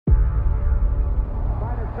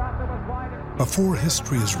Before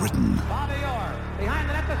history is written,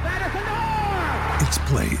 it's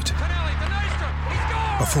played.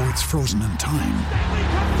 Before it's frozen in time,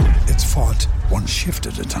 it's fought one shift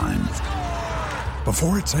at a time.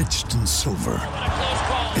 Before it's etched in silver,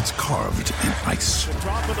 it's carved in ice.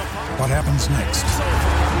 What happens next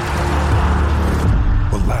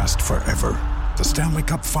will last forever. The Stanley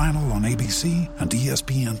Cup Final on ABC and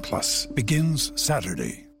ESPN Plus begins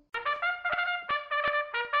Saturday.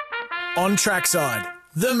 On Trackside,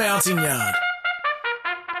 the Mountain Yard.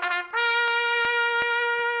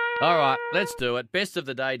 All right, let's do it. Best of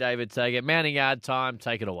the day, David Taggart. Mounting Yard time,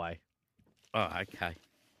 take it away. Oh, okay.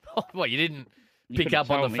 Well, you didn't You pick could've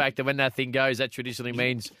up on told the me. fact that when that thing goes, that traditionally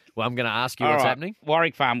means, well, I'm going to ask you All what's right, happening.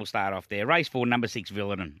 Warwick Farm will start off there. Race 4, number 6,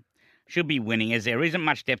 Villadon. Should be winning as there isn't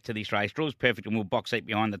much depth to this race. Draws perfect and will box seat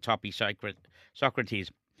behind the toppy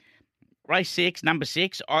Socrates. Race 6, number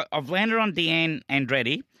 6. I've landed on Deanne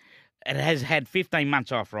Andretti. It has had 15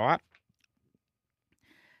 months off, right?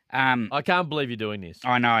 I can't believe you're doing this.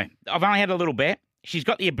 I know. I've only had a little bet. She's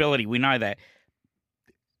got the ability. We know that.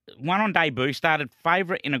 One on debut, started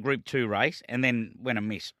favourite in a Group 2 race and then went a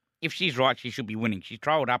miss. If she's right, she should be winning. She's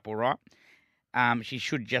trolled up all right. She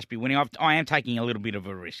should just be winning. I am taking a little bit of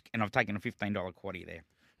a risk, and I've taken a $15 quaddie there.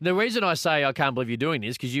 The reason I say I can't believe you're doing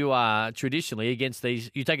this because you are traditionally against these.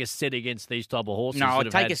 You take a set against these type of horses. No, I that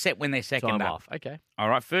have take had a set when they're second time up. off. Okay. All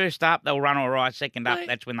right, first up, they'll run all right. Second up, Mate.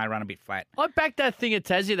 that's when they run a bit flat. I backed that thing at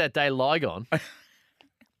Tassie that day, Ligon.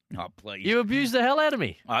 Oh, please. You abused the hell out of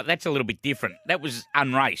me. Oh, that's a little bit different. That was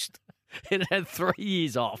unraced. It had 3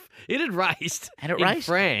 years off. It had raced Had it in raced?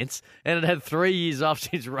 France, and it had 3 years off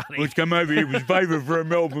since running. Let's come over here. It was favourite for a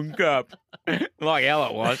Melbourne Cup. Like hell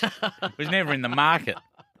it was. It was never in the market.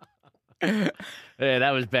 Yeah,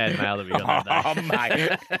 that was bad mail that we got that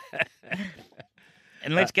day. Oh, mate.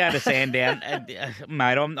 And let's go to Sandown.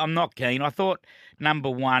 Mate, I'm not keen. I thought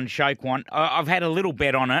number 1, Shoquan. I've had a little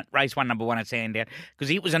bet on it, race 1, number 1 at Sandown,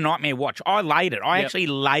 because it was a nightmare watch. I laid it. I actually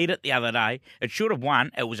laid it the other day. It should have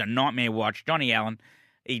won. It was a nightmare watch. Johnny Allen,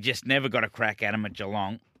 he just never got a crack at him at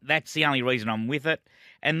Geelong. That's the only reason I'm with it.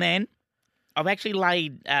 And then I've actually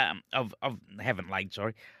laid, I've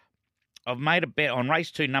made a bet on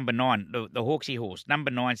race 2, number 9, the Hawksy horse, number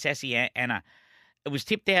 9, Sassy Anna. It was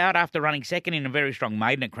tipped out after running second in a very strong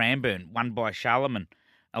maiden at Cranbourne, won by Charlemagne.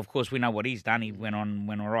 Of course, we know what he's done. He went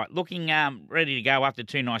all right. Looking ready to go after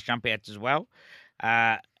 2 nice jump outs as well.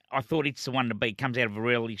 I thought it's the one to beat. Comes out of a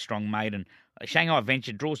really strong maiden. Shanghai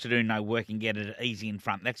Venture draws to do no work and get it easy in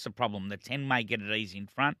front. That's the problem. The 10 may get it easy in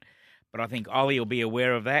front, but I think Ollie will be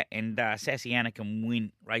aware of that, and Sassy Anna can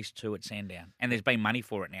win race 2 at Sandown. And there's been money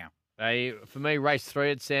for it now. For me, race 3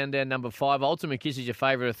 at Sandown, number 5. Ultimate Kiss is your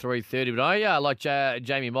favourite at 3:30. But I like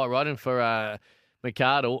Jamie Mott riding for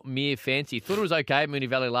McArdle, Mere Fancy. Thought it was okay at Moonee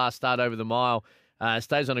Valley last start over the mile.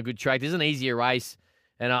 Stays on a good track. There's an easier race.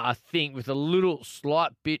 And I think with a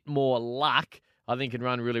slight bit more luck, I think can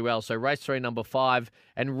run really well. So race 3, number 5.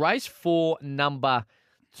 And race 4, number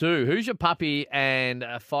 2. Who's your puppy and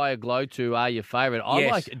Fire Glow 2 are your favourite? I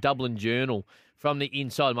Yes. like Dublin Journal from the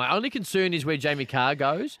inside. My only concern is where Jamie Carr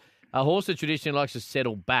goes. A horse that traditionally likes to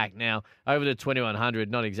settle back. Now, over the 2100,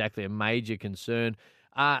 not exactly a major concern.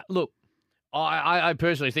 Look, I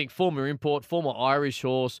personally think former import, former Irish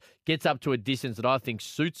horse, gets up to a distance that I think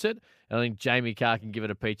suits it. And I think Jamie Carr can give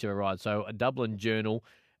it a peach of a ride. So a Dublin Journal.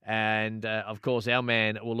 And, of course, our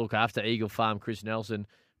man will look after Eagle Farm, Chris Nelson.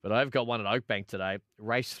 But I've got one at Oakbank today.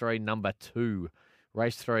 Race 3, number 2.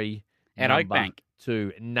 Race 3, At number Oakbank?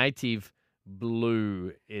 2. Native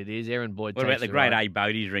Blue. It is. Aaron Boyd. What about takes the the great ride. A.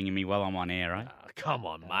 Bodie's ringing me while I'm on air, eh? Oh, come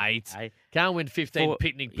on, mate. Hey. Can't win 15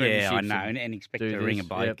 picnic premierships. Yeah, I know, and expect do to ring a this.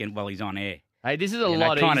 bloke Yep. while he's on air. Hey, this is a Yeah,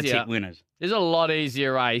 lot they kind of easier. tip winners. This is a lot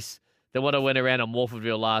easier race than what I went around on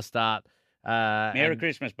Morfordville last start. Merry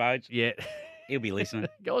Christmas, Bodes. Yeah. He'll be listening.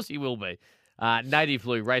 Of course he will be. Native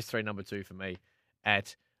Blue, race 3, number 2 for me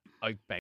at Oakbank.